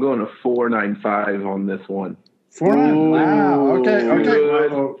 I'm going to 4.95 on this one. 4.9. Wow. Okay.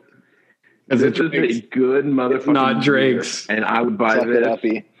 This is a good motherfucking It's not Drake's. Beer, and I would buy this.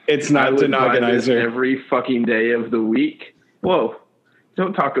 Uppy. It's not Denogonizer. Every fucking day of the week. Whoa.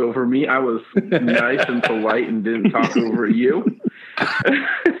 Don't talk over me. I was nice and polite and didn't talk over you.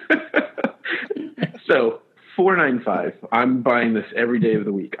 So, 4.95. I'm buying this every day of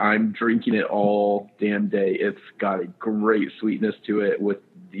the week. I'm drinking it all damn day. It's got a great sweetness to it with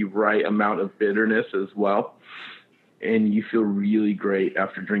the right amount of bitterness as well. And you feel really great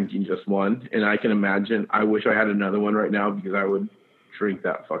after drinking just one. And I can imagine, I wish I had another one right now because I would drink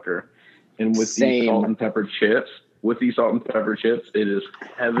that fucker. And with these salt and pepper chips, it is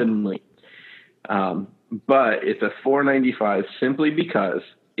heavenly. But it's a 4.95 simply because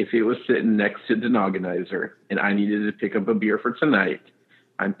if it was sitting next to Denogonizer and I needed to pick up a beer for tonight,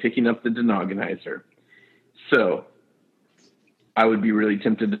 I'm picking up the Denogonizer. So I would be really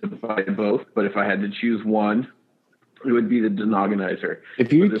tempted to buy both, but if I had to choose one, it would be the Denogonizer.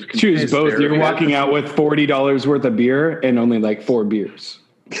 If you choose both, you're walking out with $40 worth of beer and only like 4 beers.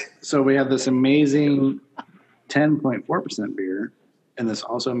 So we have this amazing 10.4% beer and this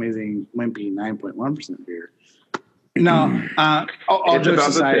also amazing wimpy 9.1% beer. No, all jokes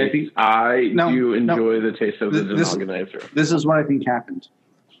aside, I do enjoy the taste of the Denogonizer. This is what I think happened.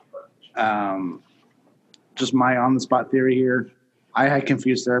 Just my on-the-spot theory here. I had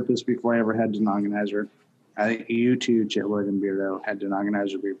Confused Therapist before I ever had Denogonizer. I think you two, Chitwood and Beardo, had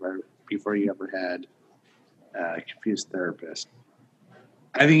Denogonizer before you ever had Confused Therapist.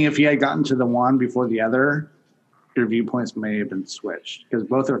 I think if you had gotten to the one before the other, your viewpoints may have been switched because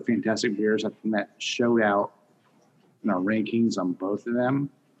both are fantastic beers. I think that showed out in our rankings on both of them.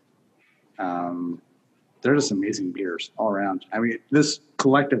 They're just amazing beers all around. I mean, this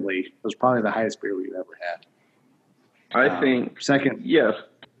collectively was probably the highest beer we've ever had. I think second. Yes.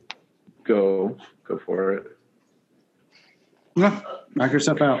 Go for it. No, knock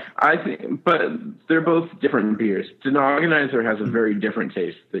yourself out. I think, but they're both different beers. Denogonizer has a very different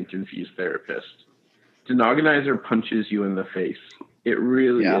taste than Confused Therapist. Denogonizer punches you in the face. It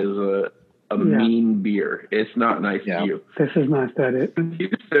really is a mean beer. It's not nice to you. This is not that it.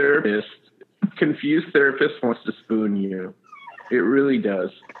 Confused Therapist wants to spoon you. It really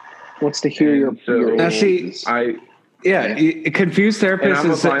does. Wants to hear your Confused Therapist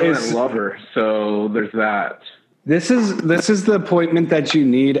I'm a violent lover, so there's that. This is the appointment that you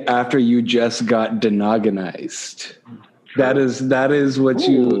need after you just got denogonized. That is what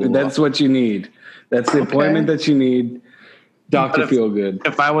you need. That's the appointment that you need. Dr. Feelgood.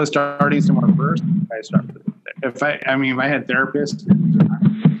 If I was starting somewhere first, I start with it. If I had Therapist, I'd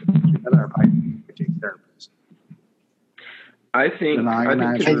probably take Therapist. I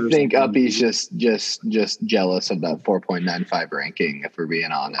think Uppy's just jealous of that 4.95 ranking, if we're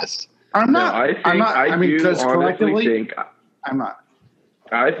being honest. I'm not. I'm not. I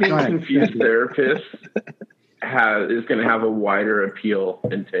think Confused Therapist is going to have a wider appeal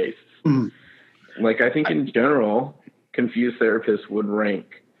and taste. Like, I think in general, Confused Therapist would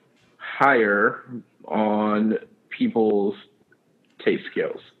rank higher on people's taste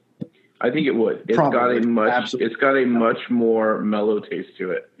scales. I think it would. It's Absolutely. It's got a much more mellow taste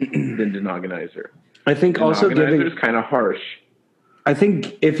to it than Denogonizer. I think also Denogonizer is kind of harsh. I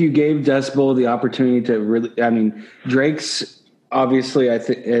think if you gave Dust Bowl the opportunity to really, I mean, Drake's obviously, I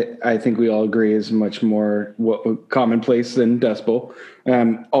think we all agree is much more commonplace than Dust Bowl.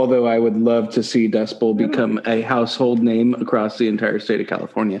 Although I would love to see Dust Bowl become a household name across the entire state of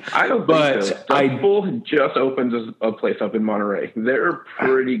California. I don't think so. Dust Bowl just opened a place up in Monterey. They're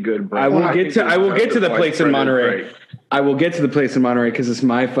pretry good brands. I will get to the place in Monterey. I will get to the place in Monterey because it's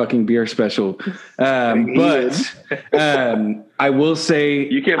my fucking beer special. But I will say,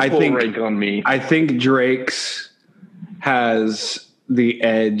 you can't pull rank on me. I think Drake's has the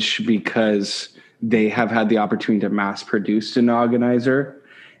edge because they have had the opportunity to mass produce Denogonizer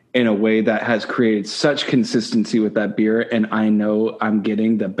in a way that has created such consistency with that beer. And I know I'm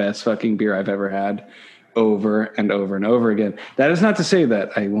getting the best fucking beer I've ever had over and over and over again. That is not to say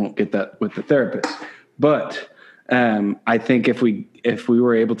that I won't get that with the therapist, but I think if we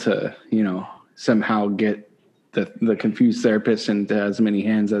were able to, somehow get the confused therapist into as many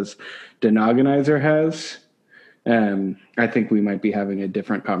hands as Denogonizer has, I think we might be having a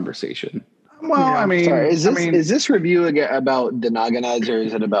different conversation. Well, I mean, is this review about Denogonizer or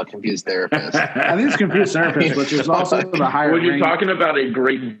is it about confused therapist? I think it's confused therapist, which is also the higher. When you're talking about a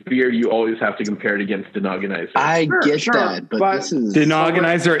great beer, you always have to compare it against Denogonizer. I get that, but this is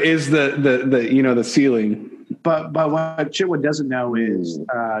Denogonizer is the ceiling. But what Chitwood doesn't know is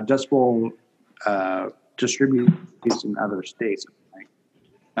Dust Bowl distributes in other states, like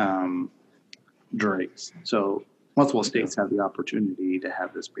Drake's. So multiple states have the opportunity to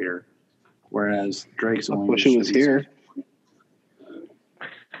have this beer, whereas Drake's only. Wish it was here.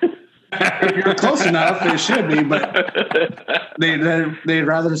 If you're close enough, they should be, but they'd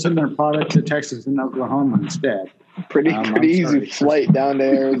rather send their product to Texas and Oklahoma instead. Pretty easy flight down to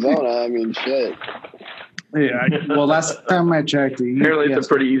Arizona. I mean, shit. Yeah. Well, last time I checked, apparently it's a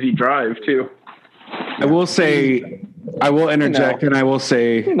pretty easy drive too. I will interject, and I will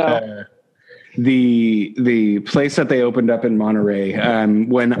say the place that they opened up in Monterey.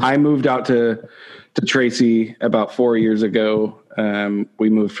 When I moved out to Tracy about 4 years ago, we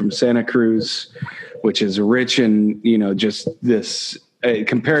moved from Santa Cruz, which is rich in just this.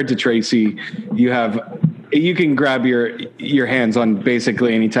 Compared to Tracy, you can grab your hands on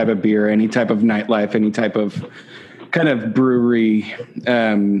basically any type of beer, any type of nightlife, any type of kind of brewery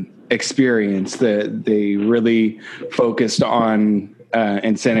experience that they really focused on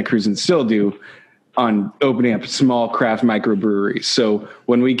in Santa Cruz and still do on opening up small craft microbreweries. So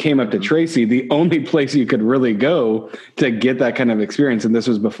when we came up to Tracy, the only place you could really go to get that kind of experience, and this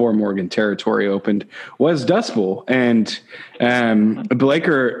was before Morgan Territory opened, was Dust Bowl. And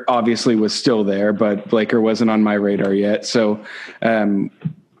Blaker obviously was still there, but Blaker wasn't on my radar yet. So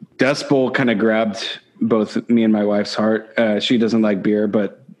Dust Bowl kind of grabbed both me and my wife's heart. She doesn't like beer,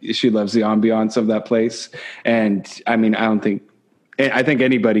 but she loves the ambiance of that place. And I mean, I think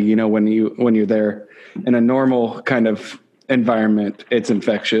anybody, when you're there in a normal kind of environment, it's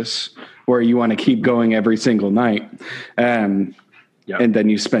infectious where you want to keep going every single night. And then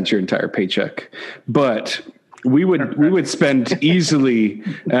you spent your entire paycheck, but we would spend easily.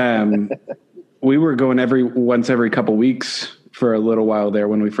 We were going once every couple weeks for a little while there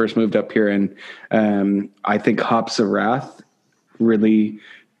when we first moved up here. And I think Hops of Wrath really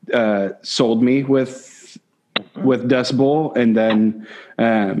sold me with Dust Bowl, and then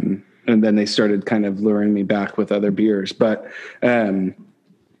they started kind of luring me back with other beers. But I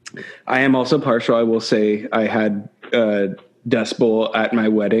am also partial. I will say I had Dust Bowl at my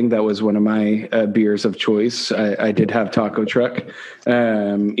wedding. That was one of my beers of choice. I did have Taco Truck,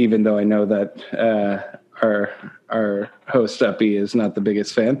 even though I know that our host Uppy is not the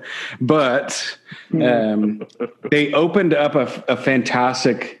biggest fan. But they opened up a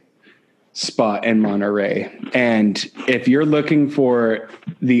fantastic spot in Monterey. And if you're looking for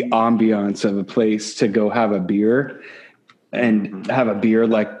the ambiance of a place to go have a beer and have a beer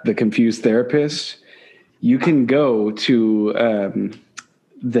like the Confused Therapist, you can go to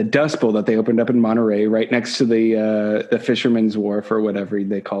the Dust Bowl that they opened up in Monterey, right next to the Fisherman's Wharf or whatever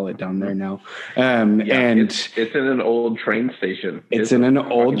they call it down there now. And it's in an old train station. It's in an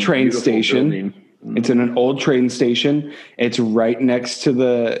old train station. Building. It's in an old train station. It's right next to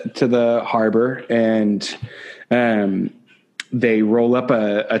the harbor, and they roll up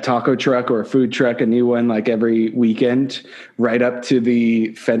a taco truck or a food truck, a new one, like every weekend, right up to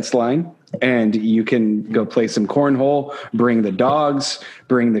the fence line. And you can go play some cornhole, bring the dogs,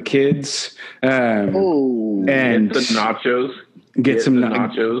 bring the kids. And the nachos. Get some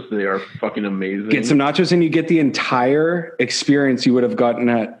nachos. They are fucking amazing. Get some nachos, and you get the entire experience you would have gotten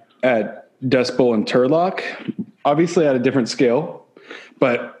at Dust Bowl and Turlock, obviously at a different scale,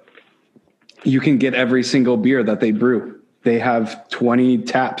 but you can get every single beer that they brew. They have 20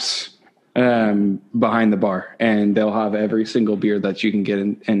 taps behind the bar, and they'll have every single beer that you can get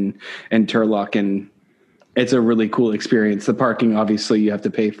in Turlock, and it's a really cool experience. The parking, obviously, you have to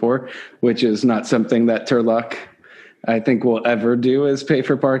pay for, which is not something that Turlock, I think, will ever do, is pay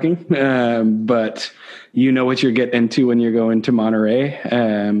for parking. But you know what you're getting into when you're going to Monterey.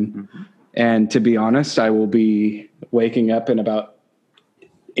 And to be honest, I will be waking up in about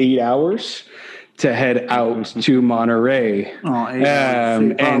 8 hours to head out to Monterey.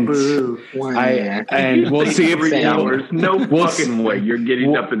 And we'll see if 3 hours. No fucking way. You're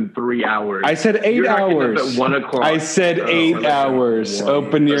getting up in 3 hours. I said 8 hours. Up at 1 o'clock. I said 8 hours.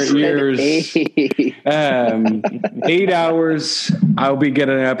 Open your ears. 8 hours. I'll be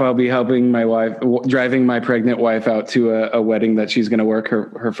getting up. I'll be helping my wife, driving my pregnant wife out to a wedding that she's going to work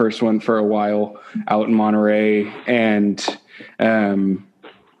her first one for a while out in Monterey.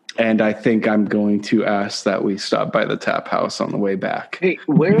 And I think I'm going to ask that we stop by the Tap House on the way back. Hey,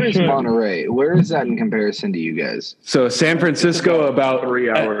 where is Monterey? Where is that in comparison to you guys? So San Francisco, about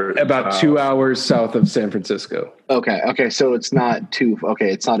 3 hours, about 2 hours south of San Francisco. Okay. So it's not too.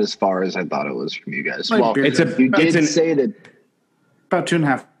 Okay, it's not as far as I thought it was from you guys. Well, you did say that about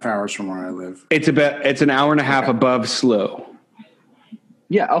 2.5 hours from where I live. It's an hour and a half above Slow.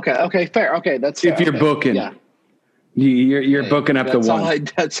 Yeah. Okay. Fair. Okay, that's fair. If you're booking. Yeah. You're booking up the one.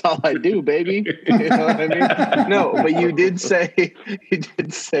 That's all I do, baby. You know what I mean? No, but you did say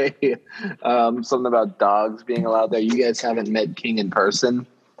something about dogs being allowed there. You guys haven't met King in person.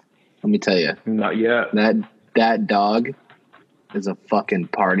 Let me tell you, not yet. That dog is a fucking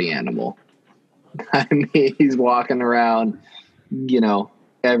party animal. I mean, he's walking around. You know,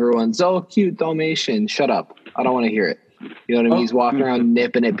 everyone's cute Dalmatian. Shut up! I don't want to hear it. You know what I mean? He's walking around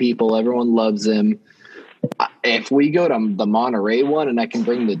nipping at people. Everyone loves him. If we go to the Monterey one and I can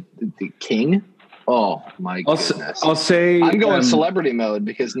bring the King, oh my goodness! I'll say I'm going celebrity mode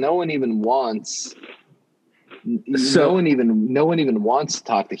because no one even wants no one even wants to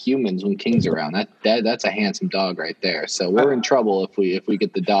talk to humans when King's around. That's a handsome dog right there. So we're in trouble if we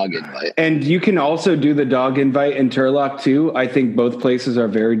get the dog invite. And you can also do the dog invite in Turlock too. I think both places are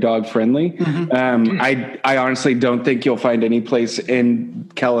very dog friendly. Mm-hmm. I honestly don't think you'll find any place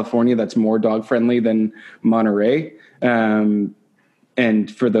in California that's more dog friendly than Monterey. And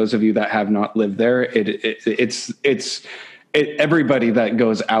for those of you that have not lived there, it's everybody that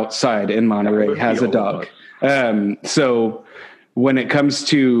goes outside in Monterey has a dog. So when it comes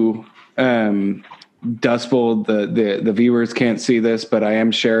to Dust Bowl, the viewers can't see this, but I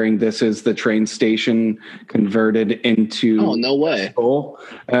am sharing. This is the train station converted into. Oh, no way! Dust Bowl.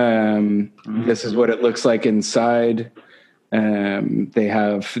 This is what it looks like inside. They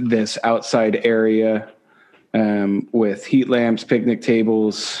have this outside area with heat lamps, picnic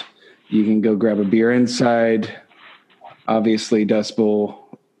tables. You can go grab a beer inside. Obviously, Dust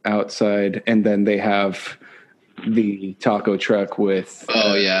Bowl outside, and then they have the taco truck with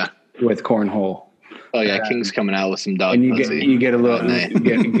with cornhole. Oh yeah, King's coming out with some dog and pussy. You get a little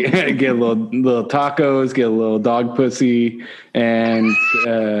get a little tacos, get a little dog pussy, and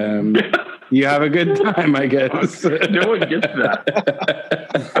you have a good time, I guess. No one gets that.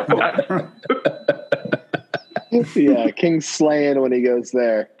 Yeah, King's slaying when he goes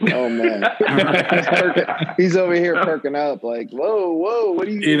there. Oh man, he's over here perking up like, whoa, what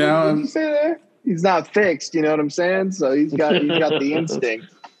do you know? What did you say there? He's not fixed, you know what I'm saying? So he's got the instinct.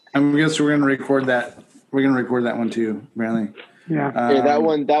 I guess we're gonna record that. We're gonna record that one too, apparently. Yeah. That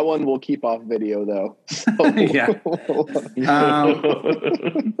one we'll keep off video though. So. Yeah.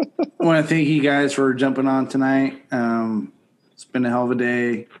 I want to thank you guys for jumping on tonight. It's been a hell of a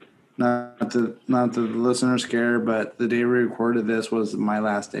day. Not that the listeners care, but the day we recorded this was my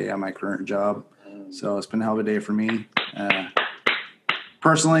last day at my current job. So it's been a hell of a day for me.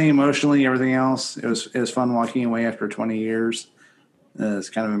 Personally, emotionally, everything else. It was fun walking away after 20 years. It's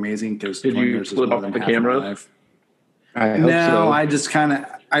kind of amazing because 20 years is more than half of my life. I hope so. I just kind of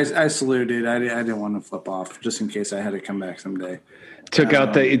I saluted. I didn't want to flip off just in case I had to come back someday. Took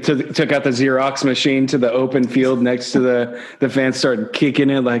out the Xerox machine to the open field next to the fans, started kicking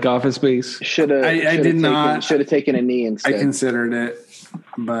it like Office Space. Should have taken a knee instead. I considered it,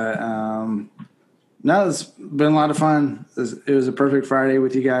 but no, it's been a lot of fun. It was a perfect Friday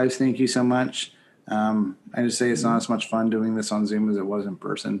with you guys. Thank you so much. I just say it's not as much fun doing this on Zoom as it was in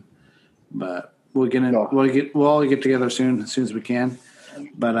person, but we'll all get together soon as we can.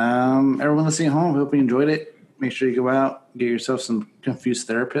 But everyone listening at home, hope you enjoyed it. make sure you go out, get yourself some Confused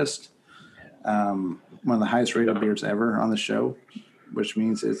Therapist. One of the highest rated beers ever on the show, which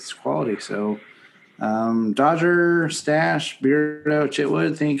means it's quality. So, Dodger, Stash, Beardo,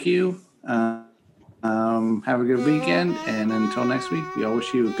 Chitwood, thank you. Have a good weekend, and until next week, we all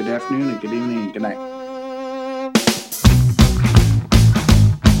wish you a good afternoon, a good evening, and good night.